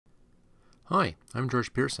Hi, I'm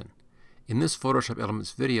George Pearson. In this Photoshop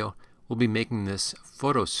Elements video, we'll be making this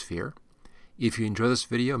photosphere. If you enjoy this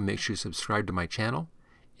video, make sure you subscribe to my channel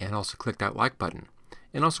and also click that like button.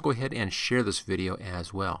 And also go ahead and share this video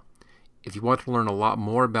as well. If you want to learn a lot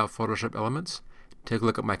more about Photoshop Elements, take a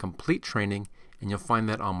look at my complete training and you'll find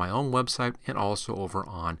that on my own website and also over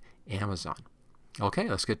on Amazon. Okay,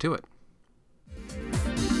 let's get to it.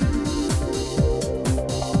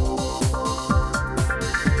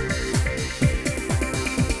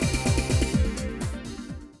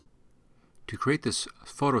 To create this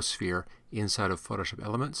photosphere inside of Photoshop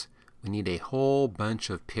Elements, we need a whole bunch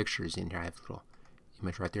of pictures in here. I have a little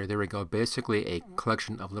image right there. There we go. Basically a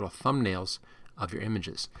collection of little thumbnails of your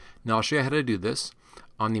images. Now I'll show you how to do this.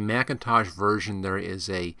 On the Macintosh version there is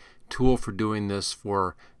a tool for doing this,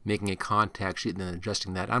 for making a contact sheet and then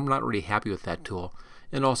adjusting that. I'm not really happy with that tool,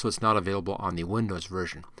 and also it's not available on the Windows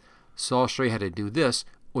version. So I'll show you how to do this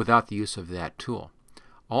without the use of that tool.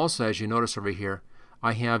 Also, as you notice over here,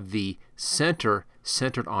 I have the center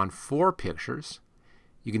centered on 4 pictures.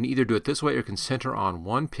 You can either do it this way or you can center on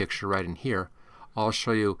one picture right in here. I'll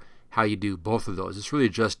show you how you do both of those. It's really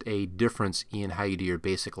just a difference in how you do your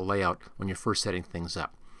basic layout when you're first setting things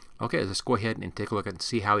up. Okay, let's go ahead and take a look and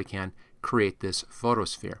see how we can create this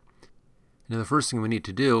photosphere. Now the first thing we need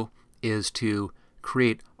to do is to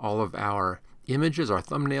create all of our images, our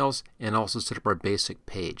thumbnails, and also set up our basic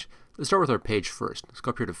page. Let's start with our page first. Let's go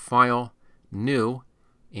up here to File, New,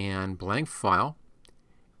 and Blank File.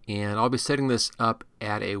 And I'll be setting this up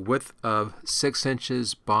at a width of 6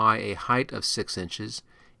 inches by a height of 6 inches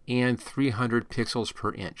and 300 pixels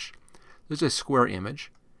per inch. There's a square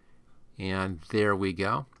image, and there we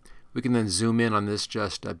go. We can then zoom in on this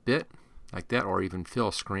just a bit like that, or even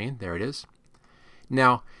fill screen. There it is.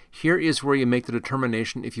 Now here is where you make the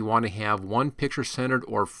determination if you want to have one picture centered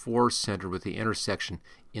or 4 centered with the intersection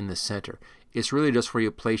in the center. It's really just where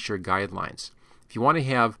you place your guidelines. If you want to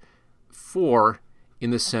have 4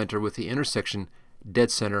 in the center with the intersection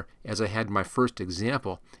dead center, as I had in my first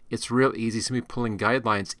example, it's real easy. Simply pulling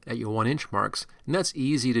guidelines at your 1 inch marks, and that's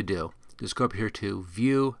easy to do. Just go up here to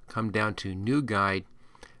View, come down to New Guide,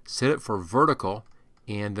 set it for vertical,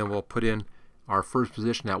 and then we'll put in our first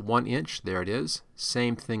position at 1 inch. There it is.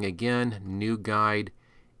 Same thing again, New Guide,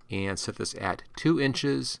 and set this at 2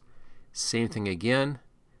 inches. Same thing again,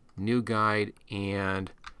 New Guide,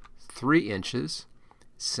 and 3 inches.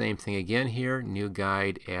 Same thing again here, New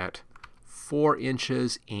Guide at 4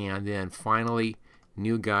 inches, and then finally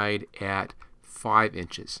New Guide at 5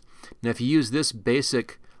 inches. Now if you use this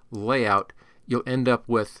basic layout, you'll end up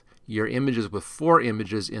with your images with 4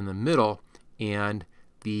 images in the middle and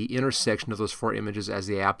the intersection of those 4 images as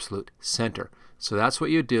the absolute center. So that's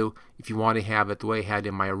what you do if you want to have it the way I had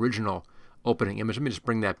in my original opening image. Let me just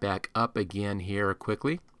bring that back up again here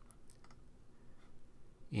quickly.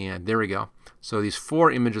 And there we go. So these 4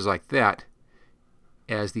 images like that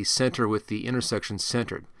as the center with the intersection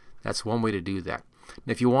centered. That's one way to do that.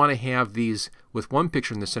 Now if you want to have these with 1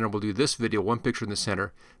 picture in the center, we'll do this video, 1 picture in the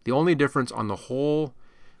center. The only difference on the whole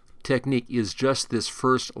technique is just this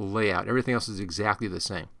first layout. Everything else is exactly the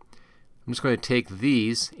same. I'm just going to take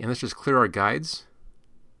these and let's just clear our guides.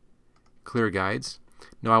 Clear guides.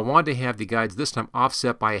 Now I want to have the guides this time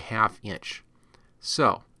offset by a 1/2 inch.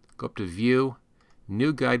 So go up to View,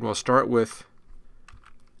 New Guide. We'll start with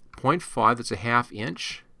 0.5, that's a 1/2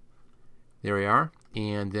 inch. There we are.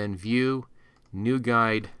 And then View, New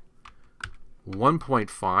Guide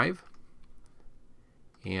 1.5.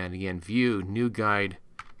 And again, View, New Guide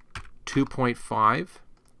 2.5.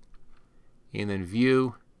 And then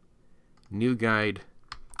View, New Guide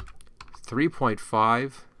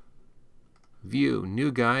 3.5. View,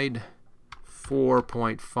 New Guide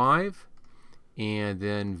 4.5. And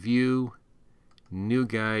then View, New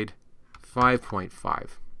Guide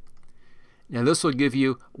 5.5. Now this will give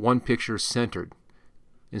you 1 picture centered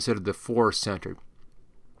instead of the 4 centered.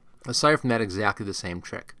 Aside from that, exactly the same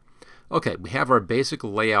trick. Okay, we have our basic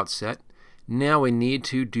layout set. Now we need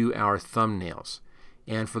to do our thumbnails.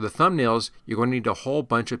 And for the thumbnails, you're going to need a whole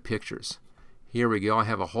bunch of pictures. Here we go. I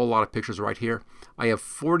have a whole lot of pictures right here. I have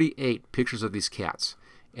 48 pictures of these cats.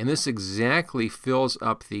 And this exactly fills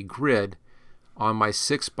up the grid on my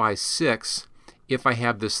 6 by 6 if I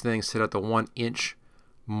have this thing set at the 1 inch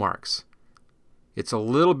marks. It's a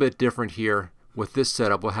little bit different here with this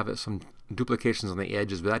setup. We'll have some duplications on the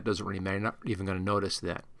edges, but that doesn't really matter. You're not even going to notice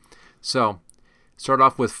that. So start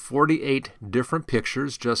off with 48 different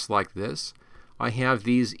pictures just like this. I have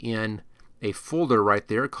these in a folder right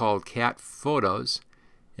there called Cat Photos.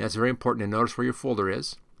 And it's very important to notice where your folder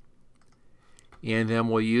is. And then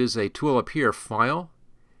we'll use a tool up here, File,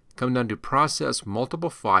 come down to Process Multiple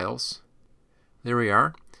Files, There we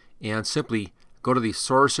are. And simply go to the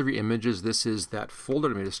source of your images. This is that folder.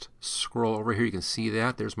 Let me just scroll over here. You can see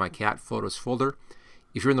that. There's my cat photos folder.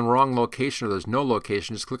 If you're in the wrong location or there's no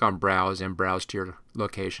location, just click on Browse and browse to your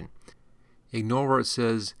location. Ignore where it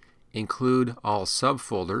says Include All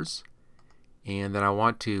Subfolders. And then I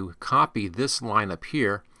want to copy this line up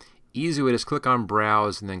here. Easy way, just click on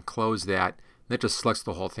Browse and then close that. That just selects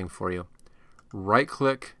the whole thing for you.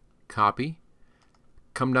 Right-click, copy.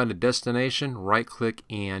 Come down to Destination, right-click,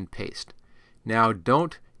 and paste. Now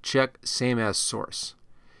don't check Same as Source.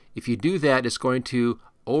 If you do that, it's going to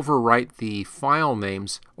overwrite the file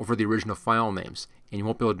names over the original file names, and you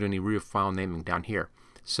won't be able to do any real file naming down here.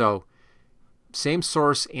 So same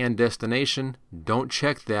source and destination, don't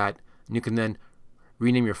check that, and you can then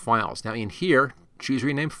rename your files. Now in here, choose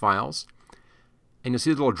Rename Files, and you'll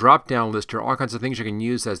see the little drop-down list here, all kinds of things you can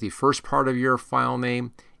use as the first part of your file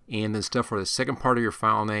name, and then stuff for the second part of your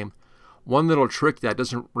file name. One little trick that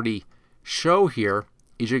doesn't really show here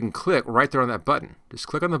is you can click right there on that button. Just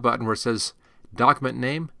click on the button where it says Document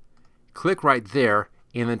Name, click right there,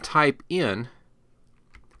 and then type in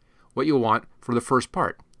what you want for the first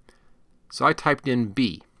part. So I typed in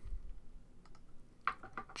B,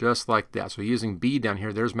 just like that. So using B down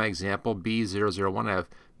here, there's my example, B001. I have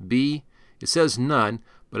B, it says none,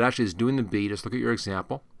 but actually it's doing the B. Just look at your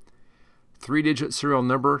example. 3-digit serial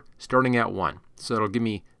number starting at 1. So it'll give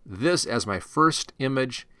me this as my first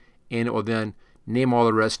image, and it will then name all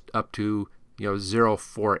the rest up to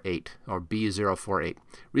 048 or B048.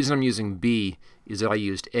 Reason I'm using B is that I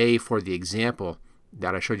used A for the example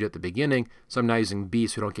that I showed you at the beginning, so I'm now using B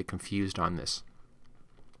so you don't get confused on this.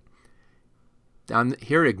 Down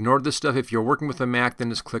here, ignore this stuff. If you're working with a Mac, then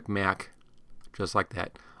just click Mac, just like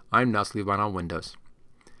that. I'm now leaving on Windows.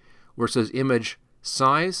 Where it says Image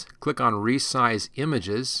Size, click on Resize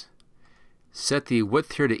Images. Set the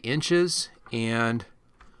width here to inches and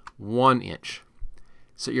 1 inch.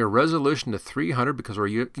 Set your resolution to 300 because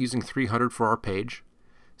we're using 300 for our page.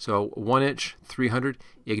 So 1 inch, 300.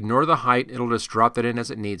 Ignore the height. It'll just drop that in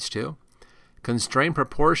as it needs to. Constrain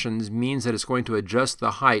proportions means that it's going to adjust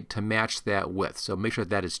the height to match that width. So make sure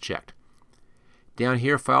that is checked. Down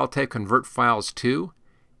here, file type, convert files to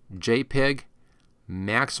JPEG,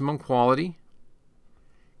 maximum quality,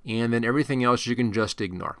 and then everything else you can just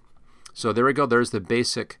ignore. So there we go. There's the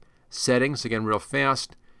basic settings. Again, real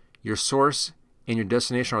fast. Your source and your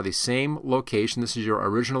destination are the same location. This is your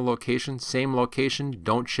original location. Same location.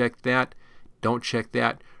 Don't check that. Don't check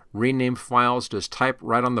that. Rename files. Just type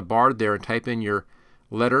right on the bar there and type in your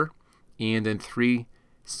letter and then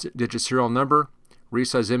 3-digit serial number.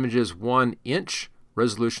 Resize images 1 inch.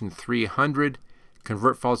 Resolution 300.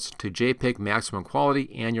 Convert files to JPEG, maximum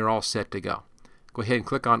quality, and you're all set to go. Go ahead and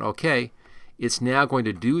click on OK. It's now going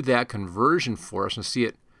to do that conversion for us. And see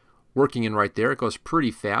it working in right there. It goes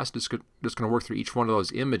pretty fast. It's just going to work through each one of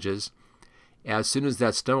those images. As soon as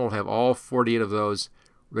that's done, we'll have all 48 of those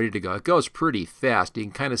ready to go. It goes pretty fast. You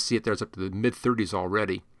can kind of see it there. It's up to the mid-30s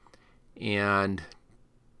already. And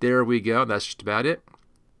there we go. That's just about it.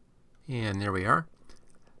 And there we are.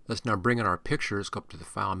 Let's now bring in our pictures. Go up to the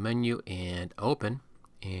File menu and Open.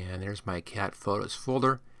 And there's my cat photos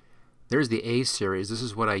folder. There's the A series. This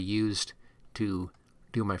is what I used to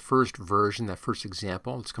do my first version, that first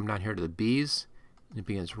example. Let's come down here to the B's. It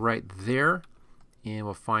begins right there. And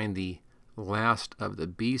we'll find the last of the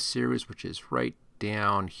B series, which is right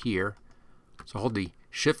down here. So hold the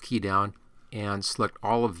Shift key down and select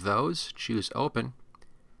all of those. Choose Open.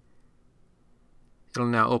 It'll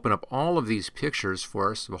now open up all of these pictures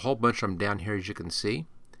for us. A whole bunch of them down here, as you can see.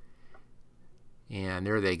 And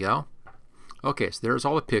there they go. Okay, so there's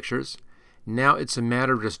all the pictures. Now it's a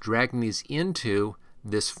matter of just dragging these into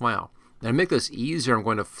this file. Now to make this easier, I'm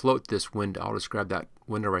going to float this window. I'll just grab that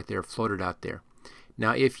window right there, float it out there.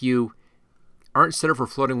 Now if you aren't set up for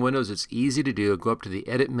floating windows, it's easy to do. Go up to the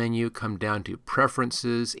Edit menu, come down to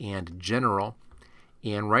Preferences and General,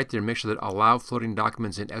 and right there make sure that Allow Floating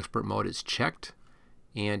Documents in Expert Mode is checked,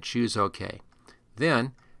 and choose OK.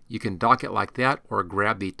 Then you can dock it like that, or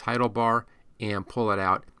grab the title bar and pull it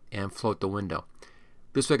out and float the window.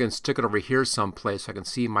 This way I can stick it over here someplace so I can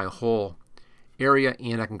see my whole area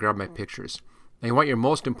and I can grab my pictures. Now you want your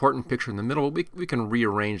most important picture in the middle. We can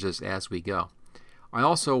rearrange this as we go. I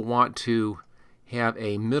also want to have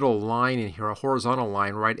a middle line in here, a horizontal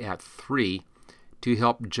line right at 3 to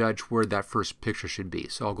help judge where that first picture should be.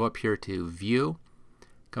 So I'll go up here to View,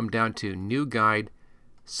 come down to New Guide,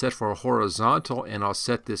 set for horizontal, and I'll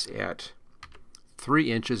set this at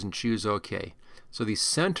 3 inches and choose OK. So the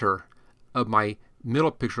center of my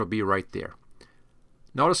middle picture will be right there.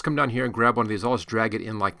 Now I'll just come down here and grab one of these. I'll just drag it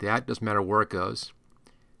in like that. Doesn't matter where it goes.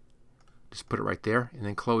 Just put it right there and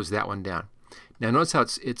then close that one down. Now notice how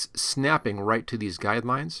it's snapping right to these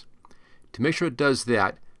guidelines. To make sure it does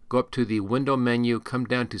that, go up to the window menu, come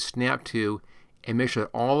down to Snap To, and make sure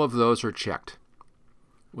that all of those are checked.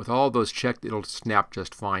 With all of those checked, it'll snap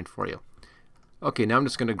just fine for you. Okay, now I'm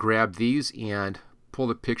just going to grab these and pull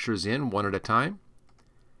the pictures in one at a time.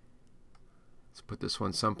 Let's put this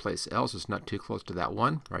one someplace else. It's not too close to that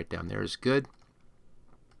one. Right down there is good.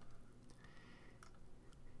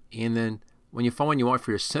 And then when you find one you want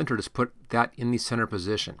for your center, just put that in the center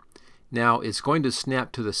position. Now it's going to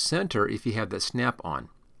snap to the center if you have that snap on.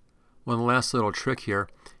 One last little trick here.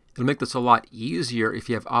 It'll make this a lot easier if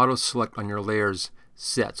you have auto select on your layers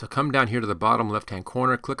set. So come down here to the bottom left hand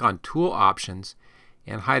corner, click on Tool Options,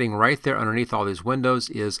 and hiding right there underneath all these windows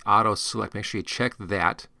is auto select. Make sure you check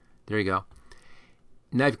that. There you go.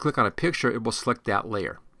 Now if you click on a picture, it will select that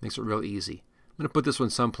layer. Makes it real easy. I'm going to put this one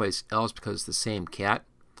someplace else because it's the same cat.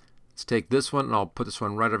 Let's take this one and I'll put this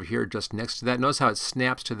one right over here just next to that. Notice how it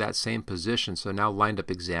snaps to that same position, so now lined up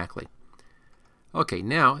exactly. Okay,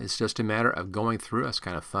 now it's just a matter of going through. That's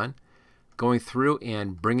kind of fun. Going through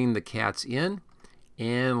and bringing the cats in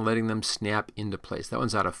and letting them snap into place. That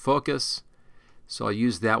one's out of focus, so I'll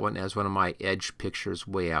use that one as one of my edge pictures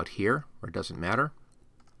way out here, where it doesn't matter.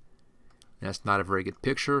 That's not a very good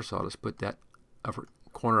picture, so I'll just put that upper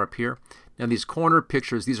corner up here. Now these corner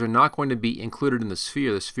pictures, these are not going to be included in the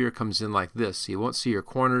sphere. The sphere comes in like this, so you won't see your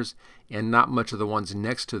corners and not much of the ones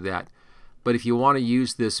next to that. But if you want to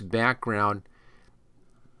use this background,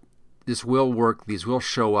 this will work. These will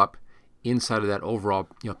show up inside of that overall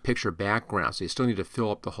picture background, so you still need to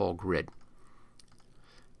fill up the whole grid.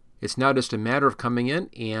 It's now just a matter of coming in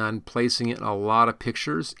and placing it in a lot of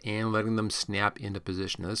pictures and letting them snap into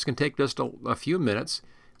position. Now, this can take just a few minutes.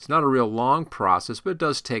 It's not a real long process, but it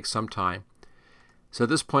does take some time. So at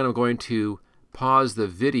this point I'm going to pause the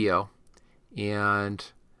video and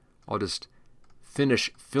I'll just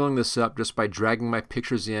finish filling this up just by dragging my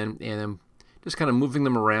pictures in and then just kind of moving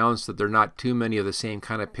them around so that they're not too many of the same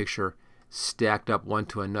kind of picture stacked up one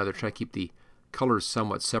to another. Try to keep the colors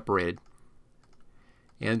somewhat separated.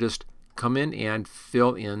 And just come in and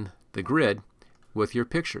fill in the grid with your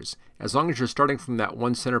pictures. As long as you're starting from that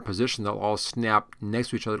one center position, they'll all snap next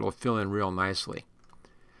to each other. It'll fill in real nicely.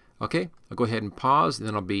 Okay, I'll go ahead and pause, and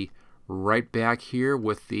then I'll be right back here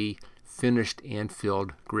with the finished and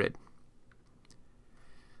filled grid.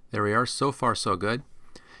 There we are. So far, so good.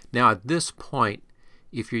 Now at this point,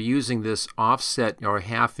 if you're using this offset or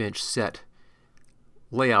half-inch set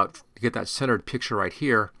layout to get that centered picture right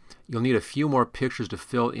here, you'll need a few more pictures to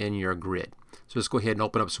fill in your grid. So let's go ahead and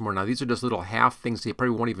open up some more. Now these are just little half things they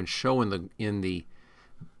probably won't even show in the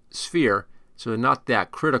sphere, so they're not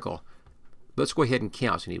that critical. Let's go ahead and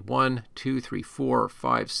count. So you need 1, 2, 3, 4,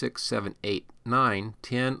 5, 6, 7, 8, 9,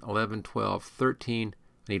 10, 11, 12, 13.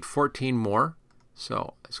 I need 14 more.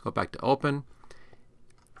 So let's go back to open.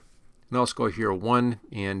 Now let's go here 1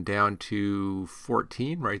 and down to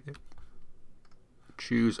 14 right there.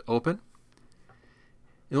 Choose open.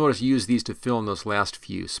 And we'll just use these to fill in those last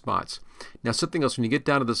few spots. Now something else, when you get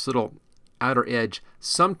down to this little outer edge,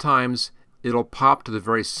 sometimes it'll pop to the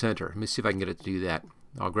very center. Let me see if I can get it to do that.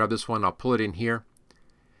 I'll grab this one, I'll pull it in here.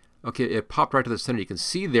 Okay, it popped right to the center. You can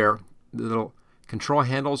see there the little control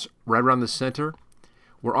handles right around the center.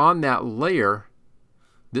 We're on that layer,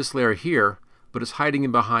 this layer here, but it's hiding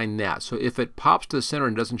in behind that. So if it pops to the center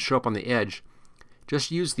and doesn't show up on the edge,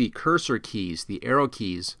 just use the cursor keys, the arrow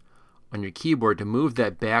keys on your keyboard to move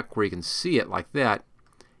that back where you can see it like that,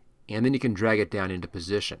 and then you can drag it down into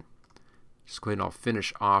position. Just go ahead and I'll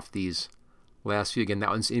finish off these last few. Again, that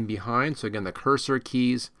one's in behind, so again the cursor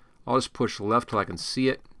keys, I'll just push left till I can see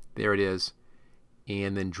it. There it is,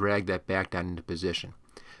 and then drag that back down into position.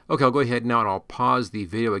 Okay, I'll go ahead now and I'll pause the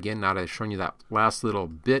video again now that I've shown you that last little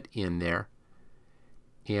bit in there,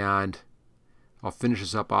 and I'll finish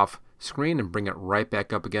this up off screen and bring it right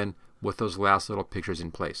back up again with those last little pictures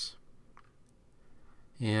in place.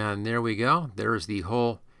 And there we go. There's the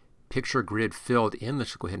whole picture grid filled in.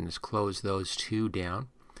 Let's go ahead and just close those two down.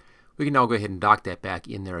 We can now go ahead and dock that back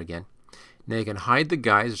in there again. Now you can hide the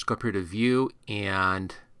guides. Just go up here to View,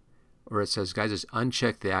 and where it says Guides, just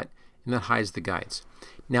uncheck that, and that hides the guides.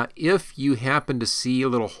 Now if you happen to see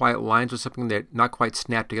little white lines or something that are not quite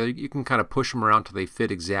snapped together, you can kind of push them around till they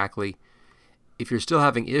fit exactly. If you're still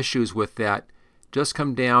having issues with that, just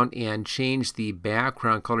come down and change the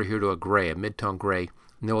background color here to a gray, a mid-tone gray,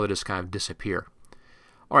 and they'll just kind of disappear.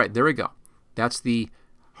 Alright, there we go. That's the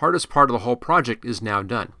hardest part of the whole project is now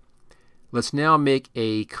done. Let's now make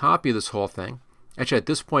a copy of this whole thing. Actually, at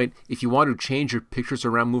this point, if you want to change your pictures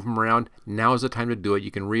around, move them around, now is the time to do it.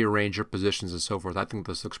 You can rearrange your positions and so forth. I think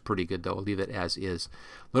this looks pretty good, though. I'll leave it as is.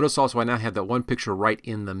 Notice also I now have that one picture right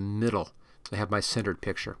in the middle. So I have my centered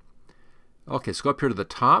picture. Okay, so go up here to the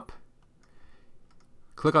top.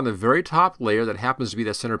 Click on the very top layer that happens to be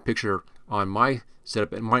that centered picture on my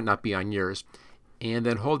setup. It might not be on yours. And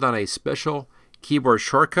then hold down a special keyboard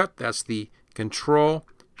shortcut. That's the Control,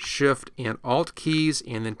 Shift, and Alt keys,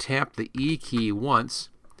 and then tap the E key once.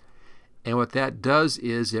 And what that does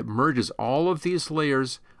is it merges all of these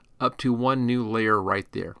layers up to one new layer right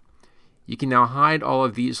there. You can now hide all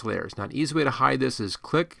of these layers. Now, an easy way to hide this is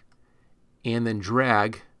click and then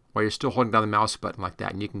drag while you're still holding down the mouse button like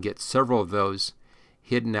that, and you can get several of those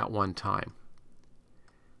hidden at one time.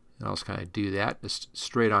 And I'll just kind of do that, just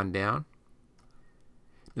straight on down.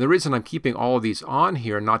 And the reason I'm keeping all of these on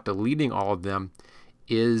here, not deleting all of them,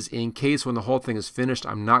 is in case when the whole thing is finished,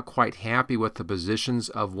 I'm not quite happy with the positions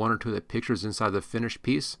of one or two of the pictures inside the finished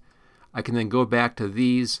piece. I can then go back to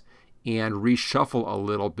these and reshuffle a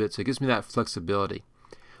little bit, so it gives me that flexibility.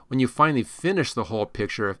 When you finally finish the whole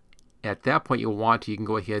picture, at that point you can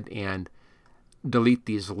go ahead and delete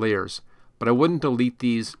these layers. But I wouldn't delete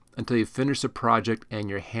these until you finish the project and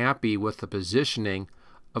you're happy with the positioning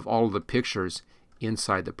of all of the pictures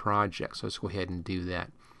inside the project. So let's go ahead and do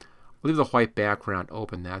that. I'll leave the white background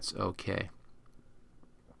open. That's okay.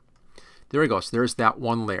 There we go. So there's that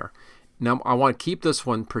one layer. Now I want to keep this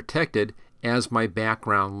one protected as my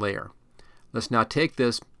background layer. Let's now take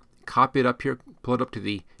this, copy it up here, pull it up to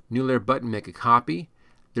the New Layer button, make a copy.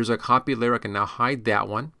 There's a copy layer. I can now hide that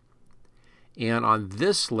one. And on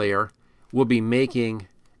this layer, we'll be making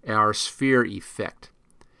our sphere effect.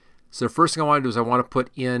 So the first thing I want to do is I want to put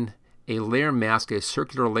in a layer mask, a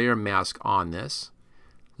circular layer mask on this.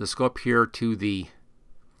 Let's go up here to the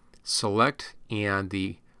Select and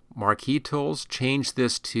the Marquee tools. Change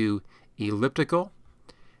this to elliptical.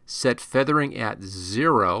 Set feathering at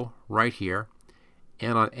 0 right here.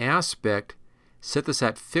 And on aspect, set this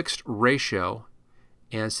at fixed ratio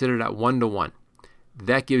and set it at 1:1.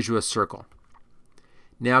 That gives you a circle.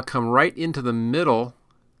 Now come right into the middle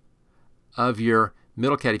of your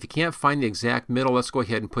middle cat. If you can't find the exact middle, let's go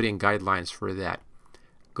ahead and put in guidelines for that.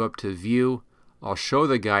 Go up to View. I'll show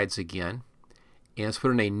the guides again. And let's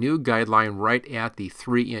put in a new guideline right at the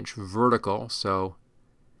 3-inch vertical. So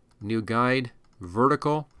new guide,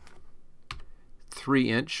 vertical,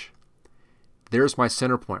 3-inch. There's my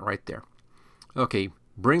center point right there. Okay,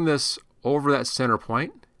 bring this over that center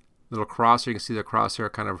point. Little crosshair, you can see the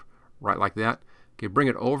crosshair kind of right like that. Okay, bring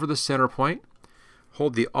it over the center point.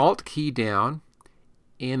 Hold the Alt key down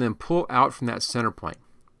and then pull out from that center point.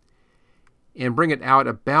 And bring it out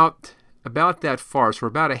about that far. So we're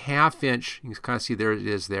about a 1/2 inch, you can kind of see there it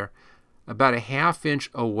is there, about a 1/2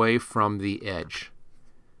 inch away from the edge.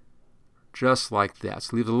 Just like that.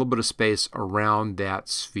 So leave a little bit of space around that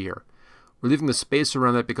sphere. We're leaving the space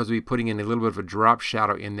around that because we'll be putting in a little bit of a drop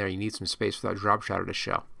shadow in there. You need some space for that drop shadow to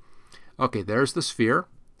show. Okay, there's the sphere.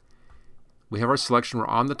 We have our selection. We're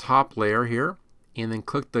on the top layer here. And then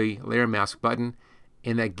click the layer mask button.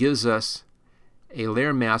 And that gives us a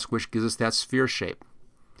layer mask which gives us that sphere shape.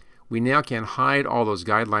 We now can hide all those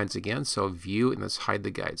guidelines again. So View and let's hide the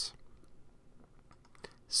guides.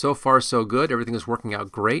 So far so good. Everything is working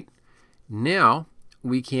out great. Now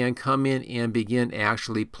we can come in and begin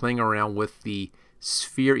actually playing around with the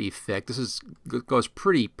sphere effect. This goes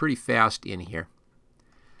pretty fast in here.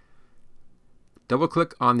 Double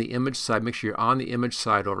click on the image side. Make sure you're on the image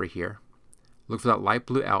side over here. Look for that light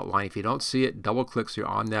blue outline. If you don't see it, double click so you're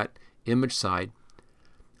on that image side.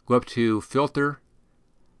 Go up to Filter.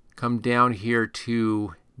 Come down here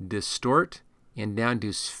to Distort and down to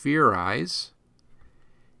Spherize.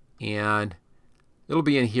 And it'll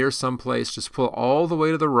be in here someplace. Just pull all the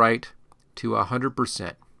way to the right to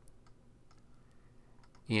 100%.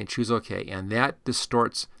 And choose OK. And that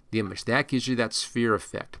distorts the image. That gives you that sphere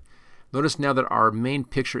effect. Notice now that our main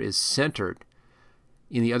picture is centered.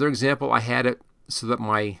 In the other example, I had it so that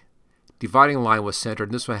my dividing line was centered.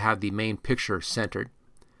 And this one I have the main picture centered.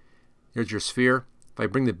 There's your sphere. If I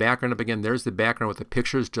bring the background up again, there's the background with the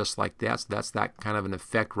pictures just like that. So that's that kind of an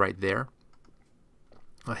effect right there.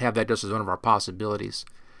 I'll have that just as one of our possibilities.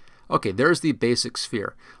 Okay, there's the basic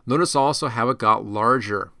sphere. Notice also how it got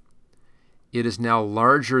larger. It is now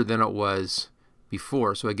larger than it was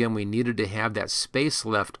before. So again, we needed to have that space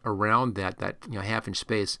left around that 1/2 inch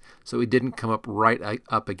space so it didn't come up right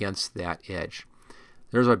up against that edge.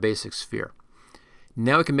 There's our basic sphere.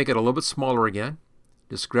 Now we can make it a little bit smaller again.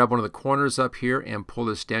 Just grab one of the corners up here and pull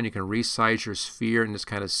this down. You can resize your sphere and just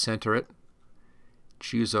kind of center it.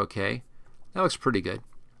 Choose OK. That looks pretty good.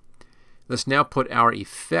 Let's now put our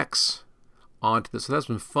effects onto this. So that's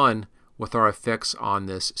been fun with our effects on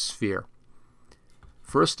this sphere.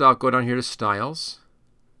 First, I'll go down here to Styles.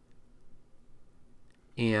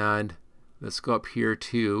 And let's go up here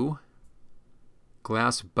to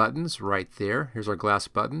Glass Buttons right there. Here's our glass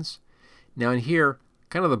buttons. Now in here,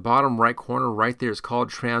 kind of the bottom right corner right there is called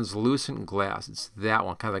Translucent Glass. It's that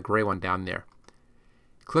one, kind of the gray one down there.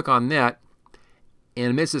 Click on that, and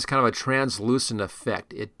it makes this kind of a translucent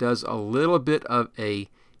effect. It does a little bit of a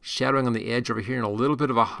shadowing on the edge over here and a little bit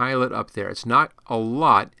of a highlight up there. It's not a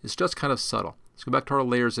lot, it's just kind of subtle. Let's go back to our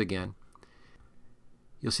layers again.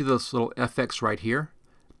 You'll see this little FX right here.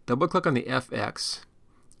 Double click on the FX,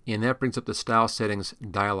 and that brings up the Style Settings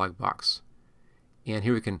dialog box. And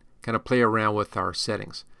here we can kind of play around with our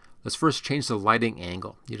settings. Let's first change the lighting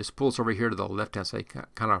angle. You just pull this over here to the left hand side,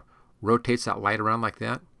 kind of rotates that light around like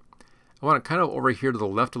that. I want it kind of over here to the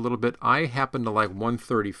left a little bit. I happen to like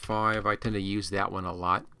 135. I tend to use that one a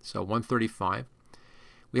lot. So 135.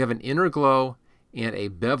 We have an inner glow and a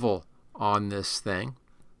bevel on this thing.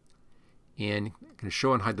 And I can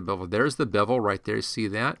show and hide the bevel. There's the bevel right there. You see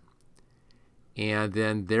that? And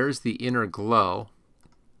then there's the inner glow.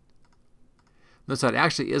 Notice that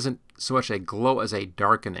actually isn't so much a glow as a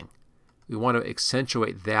darkening. We want to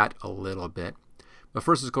accentuate that a little bit. But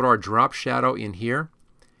first, let's go to our drop shadow in here.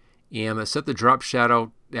 And let's set the drop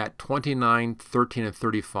shadow at 29, 13, and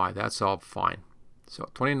 35. That's all fine. So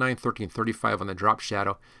 29, 13, 35 on the drop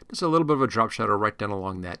shadow. Just a little bit of a drop shadow right down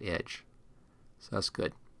along that edge. So that's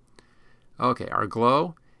good. Okay, our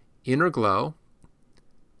glow, inner glow.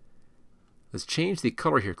 Let's change the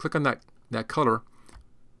color here. Click on that color.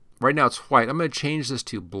 Right now it's white. I'm going to change this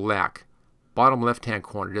to black. Bottom left-hand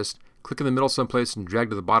corner. Just click in the middle someplace and drag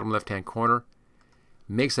to the bottom left-hand corner.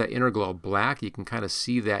 Makes that inner glow black. You can kind of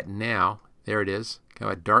see that now. There it is.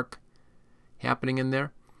 Kind of a dark happening in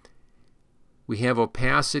there. We have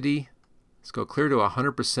opacity. Let's go clear to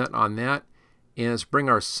 100% on that. And let's bring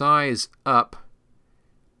our size up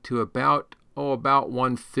to about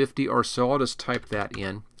 150 or so. I'll just type that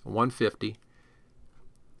in, 150.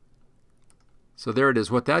 So there it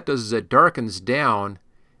is. What that does is it darkens down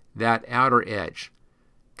that outer edge.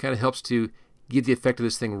 Kind of helps to give the effect of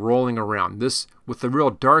this thing rolling around. This, with the real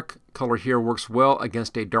dark color here, works well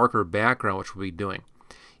against a darker background, which we'll be doing.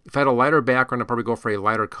 If I had a lighter background, I'd probably go for a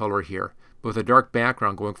lighter color here. But with a dark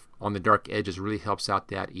background, going on the dark edges really helps out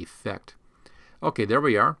that effect. Okay, there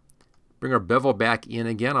we are. Bring our bevel back in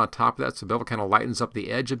again on top of that, so the bevel kind of lightens up the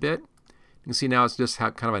edge a bit. You can see now it's just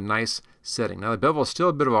kind of a nice setting. Now the bevel is still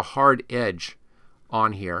a bit of a hard edge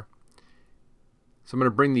on here. So I'm going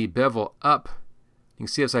to bring the bevel up. You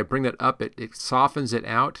can see as I bring that up, it softens it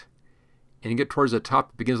out. And you get towards the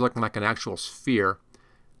top, it begins looking like an actual sphere.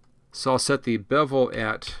 So I'll set the bevel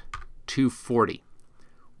at 240,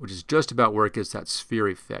 which is just about where it gets that sphere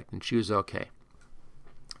effect, and choose OK.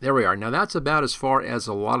 There we are. Now that's about as far as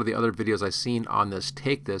a lot of the other videos I've seen on this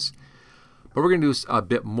take this. But we're going to do a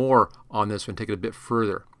bit more on this one, take it a bit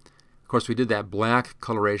further. Of course, we did that black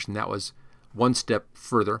coloration. That was one step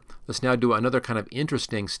further. Let's now do another kind of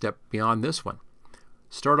interesting step beyond this one.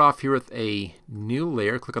 Start off here with a new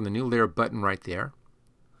layer. Click on the new layer button right there.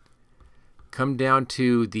 Come down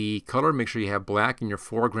to the color. Make sure you have black in your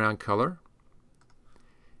foreground color.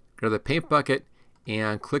 Go to the paint bucket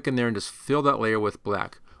and click in there and just fill that layer with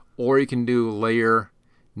black. Or you can do layer,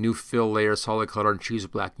 new fill layer, solid color, and choose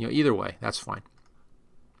black. You know, either way, that's fine.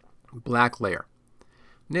 Black layer.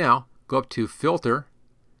 Now go up to filter,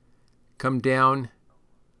 come down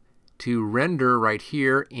to render right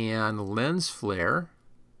here and lens flare.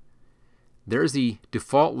 There's the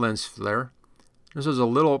default lens flare. There's a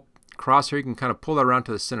little crosshair. You can kind of pull that around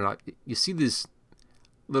to the center. You see these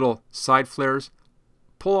little side flares?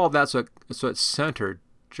 Pull all that so it's centered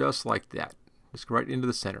just like that. Just go right into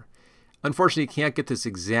the center. Unfortunately, you can't get this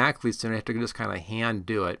exactly centered. You have to just kind of hand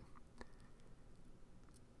do it.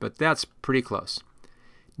 But that's pretty close.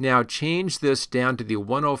 Now change this down to the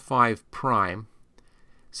 105 prime.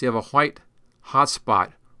 So you have a white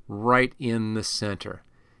hotspot right in the center.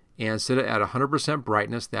 And set it at 100%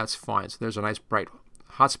 brightness. That's fine. So there's a nice bright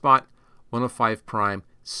hotspot, 105 prime,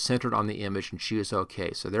 centered on the image, and choose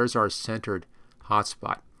OK. So there's our centered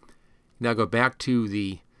hotspot. Now go back to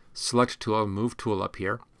the select tool, move tool up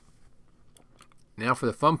here. Now for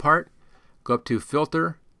the fun part, go up to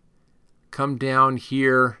filter, come down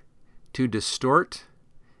here to distort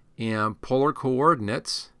and polar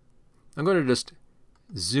coordinates. I'm going to just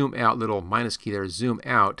zoom out, little minus key there, zoom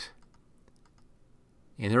out.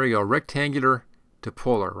 And there we go, rectangular to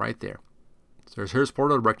polar right there. So here's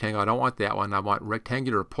polar to rectangle. I don't want that one. I want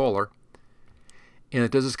rectangular to polar. And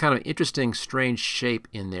it does this kind of interesting, strange shape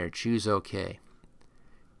in there. Choose OK.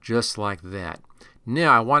 Just like that.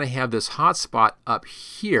 Now I want to have this hotspot up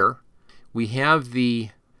here. We have the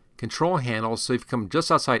control handles, so if you come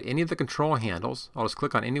just outside any of the control handles, I'll just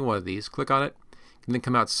click on any one of these, click on it, and then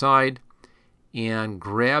come outside and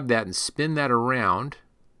grab that and spin that around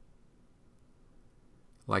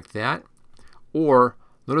like that. Or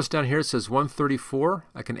notice down here it says 134.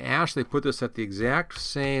 I can actually put this at the exact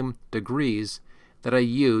same degrees that I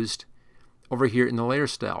used over here in the layer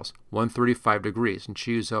styles, 135 degrees, and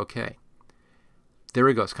choose OK. There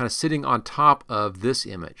we go. It's kind of sitting on top of this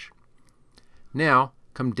image. Now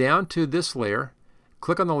come down to this layer,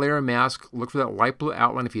 click on the layer mask, look for that light blue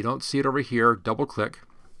outline. If you don't see it over here, double click,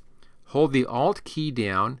 hold the Alt key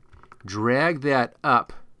down, drag that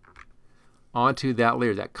up onto that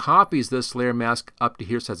layer. That copies this layer mask up to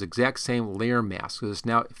here, so it's the exact same layer mask. So this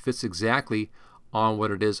now fits exactly on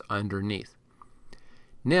what it is underneath.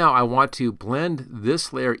 Now I want to blend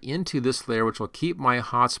this layer into this layer, which will keep my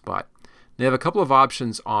hotspot. Now I have a couple of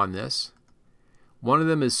options on this. One of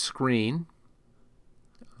them is screen.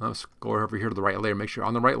 Let's go over here to the right layer. Make sure you're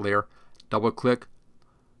on the right layer. Double click.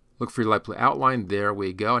 Look for your light blue outline. There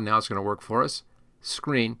we go. And now it's going to work for us.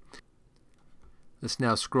 Screen. Let's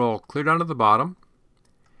now scroll clear down to the bottom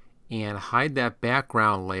and hide that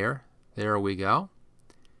background layer. There we go.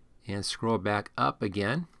 And scroll back up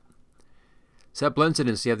again. So that blends it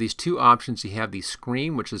in. So you have these two options. You have the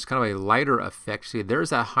screen, which is kind of a lighter effect. See, there's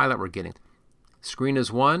that highlight we're getting. Screen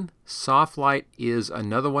is one. Soft light is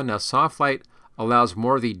another one. Now soft light allows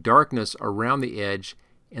more of the darkness around the edge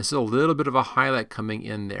and still a little bit of a highlight coming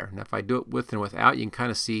in there. Now if I do it with and without, you can kind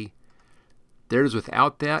of see there it is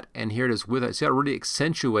without that, and here it is with it. See how it really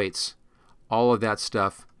accentuates all of that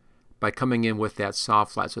stuff by coming in with that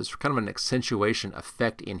soft light. So it's kind of an accentuation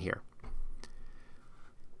effect in here.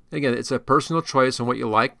 Again, it's a personal choice on what you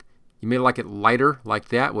like. You may like it lighter like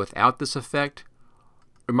that without this effect.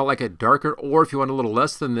 You might like it darker, or if you want a little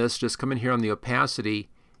less than this, just come in here on the opacity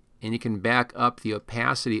and you can back up the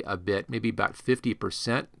opacity a bit, maybe about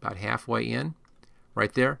 50%, about halfway in,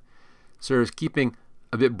 right there. So it's keeping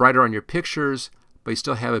a bit brighter on your pictures, but you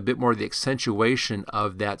still have a bit more of the accentuation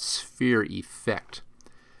of that sphere effect.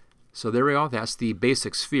 So there we go, that's the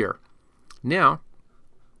basic sphere. Now,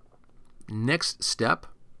 next step,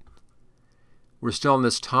 we're still on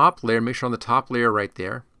this top layer. Make sure on the top layer right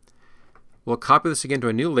there. We'll copy this again to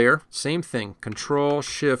a new layer. Same thing. Control,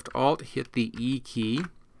 Shift, Alt, hit the E key.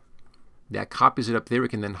 That copies it up there. We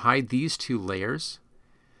can then hide these two layers.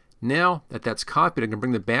 Now that that's copied, I can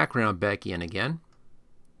bring the background back in again.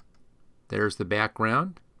 There's the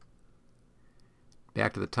background.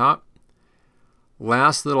 Back to the top.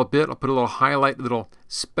 Last little bit, I'll put a little highlight, a little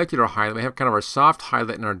specular highlight. We have kind of our soft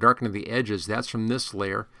highlight and our darkening of the edges. That's from this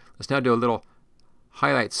layer. Let's now do a little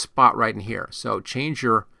highlight spot right in here. So change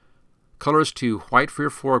your colors to white for your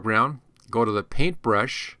foreground. Go to the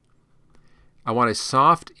paintbrush. I want a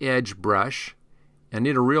soft edge brush. I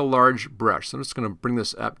need a real large brush. So I'm just going to bring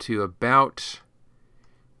this up to about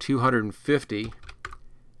 250. Should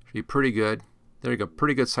be pretty good. There you go.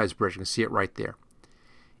 Pretty good size brush. You can see it right there.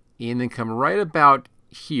 And then come right about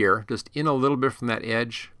here, just in a little bit from that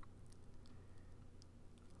edge.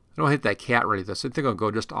 I don't hit that cat right though, so I think I'll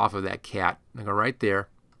go just off of that cat. I'll go right there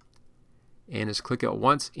and just click it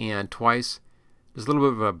once and twice. There's a little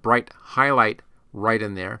bit of a bright highlight right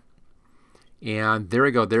in there. And there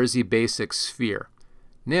we go. There's the basic sphere.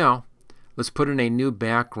 Now, let's put in a new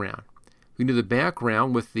background. We can do the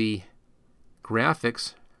background with the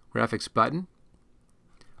graphics button.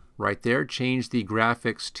 Right there. Change the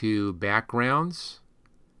graphics to backgrounds.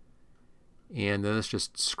 And then let's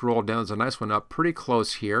just scroll down. There's a nice one up pretty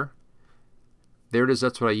close here. There it is.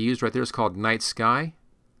 That's what I used right there. It's called Night Sky.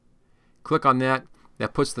 Click on that.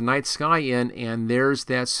 That puts the night sky in, and there's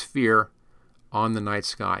that sphere on the night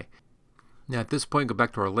sky. Now at this point, go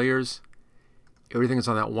back to our layers. Everything is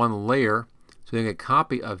on that one layer. So we can get a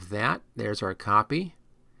copy of that. There's our copy.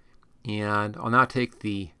 And I'll now take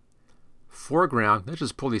the foreground. Let's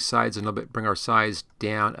just pull these sides a little bit, bring our size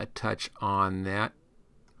down a touch on that.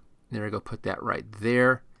 There we go, put that right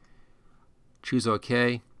there. Choose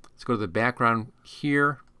OK. Let's go to the background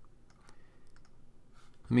here.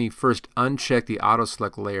 Let me first uncheck the auto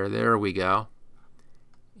select layer. There we go.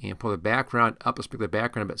 And pull the background up. Let's make the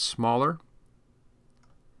background a bit smaller.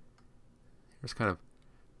 Just kind of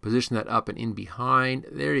position that up and in behind.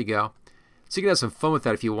 There you go. So you can have some fun with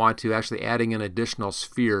that if you want to, actually adding in additional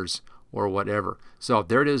spheres or whatever. So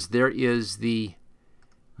there it is. There is the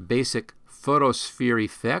basic photosphere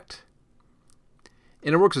effect.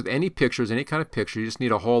 And it works with any pictures, any kind of picture. You just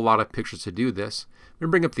need a whole lot of pictures to do this. I'm going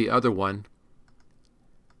to bring up the other one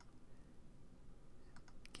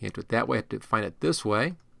Can't do it that way. I have to find it this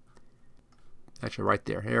way. Actually, right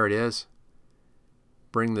there. There it is.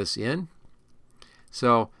 Bring this in.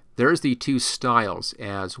 So there's the two styles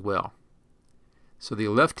as well. So the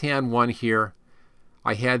left-hand one here,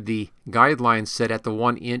 I had the guidelines set at the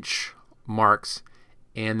 1-inch marks,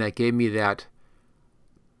 and that gave me that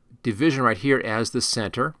division right here as the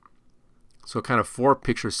center. So kind of 4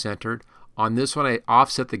 pictures centered. On this one, I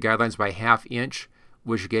offset the guidelines by 1/2 inch,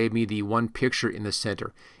 which gave me the 1 picture in the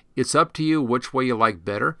center. It's up to you which way you like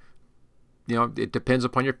better. You know, it depends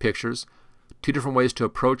upon your pictures. 2 different ways to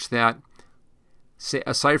approach that.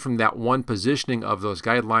 Aside from that one positioning of those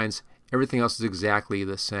guidelines, everything else is exactly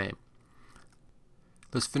the same.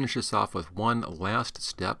 Let's finish this off with one last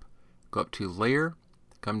step. Go up to Layer,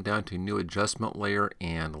 come down to New Adjustment Layer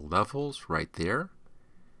and Levels right there.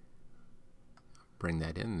 Bring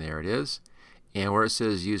that in, there it is. And where it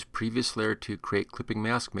says Use Previous Layer to create clipping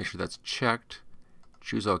mask, make sure that's checked.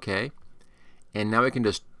 Choose OK. And now we can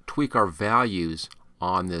just tweak our values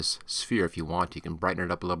on this sphere if you want. You can brighten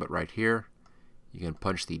it up a little bit right here. You can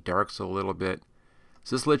punch the darks a little bit.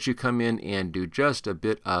 So this lets you come in and do just a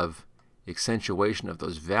bit of accentuation of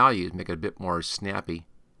those values, make it a bit more snappy.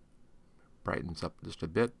 Brightens up just a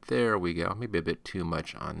bit. There we go. Maybe a bit too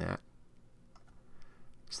much on that.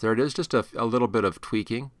 So there it is, just a little bit of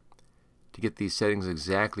tweaking to get these settings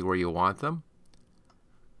exactly where you want them.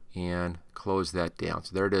 And close that down.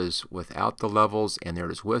 So there it is without the levels, and there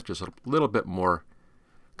it is with, just a little bit more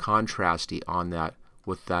contrasty on that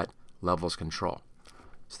with that levels control.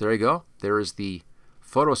 So there you go. There is the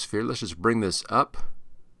photosphere. Let's just bring this up,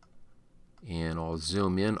 and I'll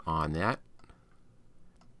zoom in on that.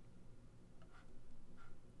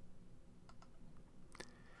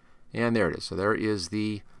 And there it is. So there is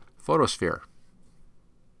the photosphere.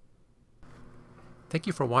 Thank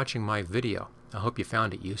you for watching my video. I hope you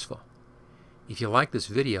found it useful. If you like this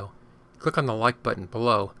video, click on the like button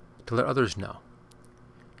below to let others know.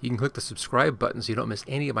 You can click the subscribe button so you don't miss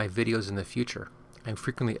any of my videos in the future. I'm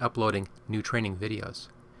frequently uploading new training videos.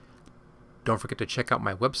 Don't forget to check out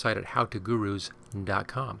my website at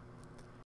howtogurus.com.